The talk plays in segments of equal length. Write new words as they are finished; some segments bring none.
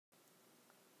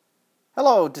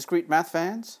Hello, discrete math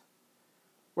fans.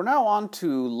 We're now on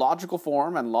to logical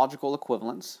form and logical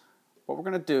equivalence. What we're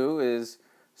going to do is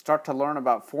start to learn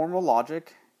about formal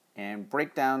logic and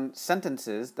break down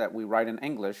sentences that we write in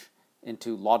English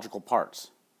into logical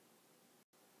parts.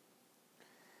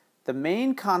 The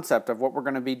main concept of what we're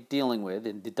going to be dealing with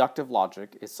in deductive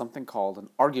logic is something called an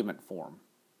argument form.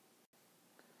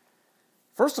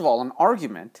 First of all, an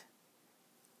argument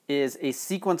is a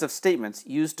sequence of statements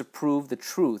used to prove the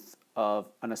truth of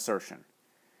an assertion.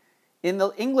 In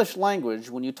the English language,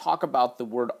 when you talk about the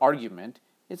word argument,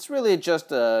 it's really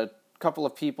just a couple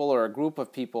of people or a group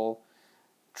of people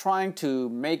trying to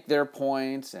make their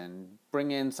points and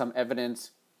bring in some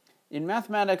evidence. In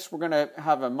mathematics, we're going to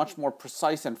have a much more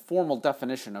precise and formal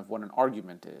definition of what an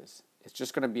argument is. It's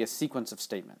just going to be a sequence of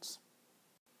statements.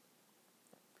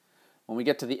 When we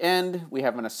get to the end, we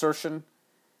have an assertion.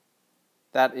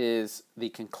 That is the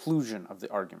conclusion of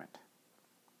the argument.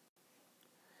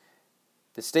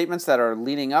 The statements that are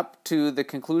leading up to the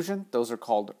conclusion, those are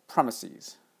called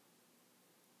premises.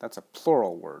 That's a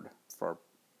plural word for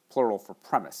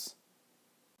premise.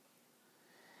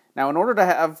 Now, in order to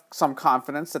have some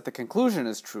confidence that the conclusion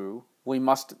is true, we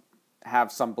must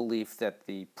have some belief that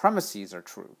the premises are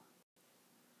true.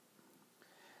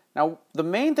 Now, the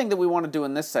main thing that we want to do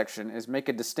in this section is make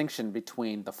a distinction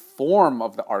between the form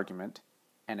of the argument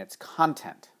and its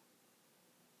content.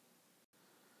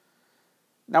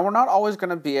 Now, we're not always going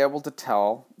to be able to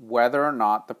tell whether or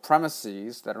not the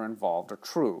premises that are involved are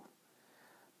true.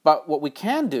 But what we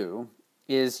can do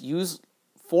is use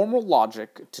formal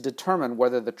logic to determine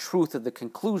whether the truth of the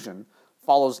conclusion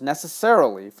follows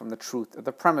necessarily from the truth of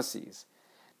the premises.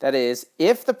 That is,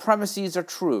 if the premises are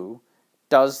true,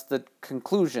 does the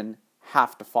conclusion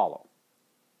have to follow?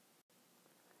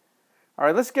 All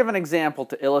right, let's give an example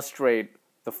to illustrate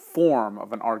the form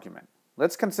of an argument.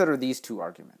 Let's consider these two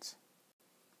arguments.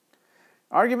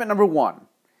 Argument number one,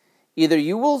 either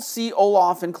you will see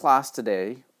Olaf in class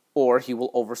today or he will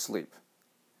oversleep.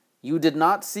 You did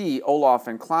not see Olaf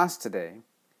in class today,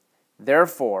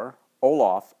 therefore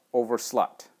Olaf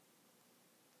overslept.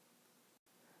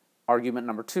 Argument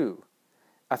number two,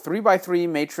 a 3x3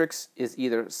 matrix is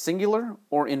either singular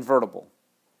or invertible.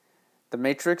 The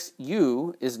matrix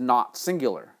U is not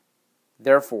singular,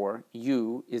 therefore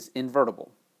U is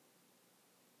invertible.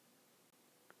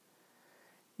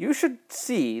 You should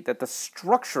see that the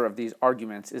structure of these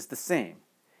arguments is the same.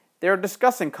 They are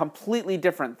discussing completely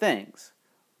different things.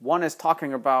 One is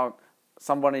talking about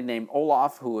somebody named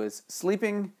Olaf who is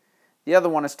sleeping. The other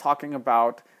one is talking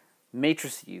about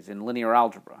matrices in linear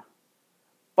algebra.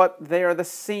 But they are the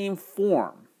same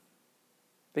form.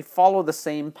 They follow the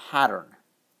same pattern.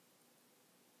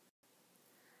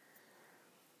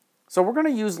 So we're going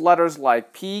to use letters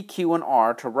like P, Q, and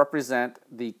R to represent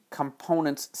the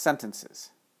components' sentences.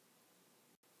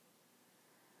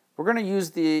 We're going to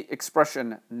use the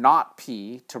expression not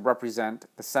P to represent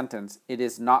the sentence, it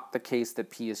is not the case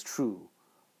that P is true,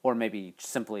 or maybe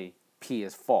simply P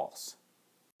is false.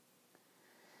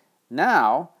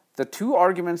 Now, the two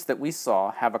arguments that we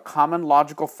saw have a common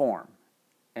logical form,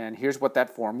 and here's what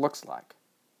that form looks like.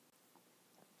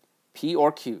 P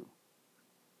or Q,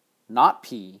 not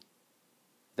P,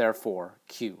 therefore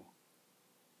Q.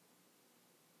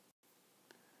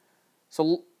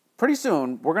 So pretty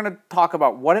soon, we're going to talk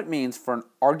about what it means for an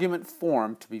argument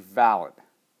form to be valid.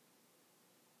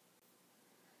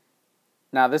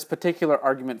 Now, this particular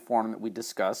argument form that we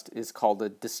discussed is called a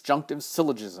disjunctive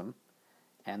syllogism,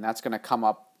 and that's going to come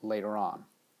up later on.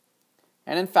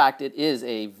 And in fact, it is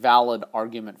a valid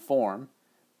argument form,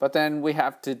 but then we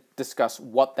have to discuss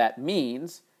what that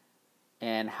means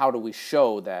and how do we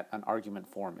show that an argument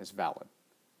form is valid.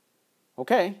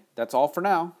 Okay, that's all for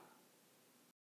now.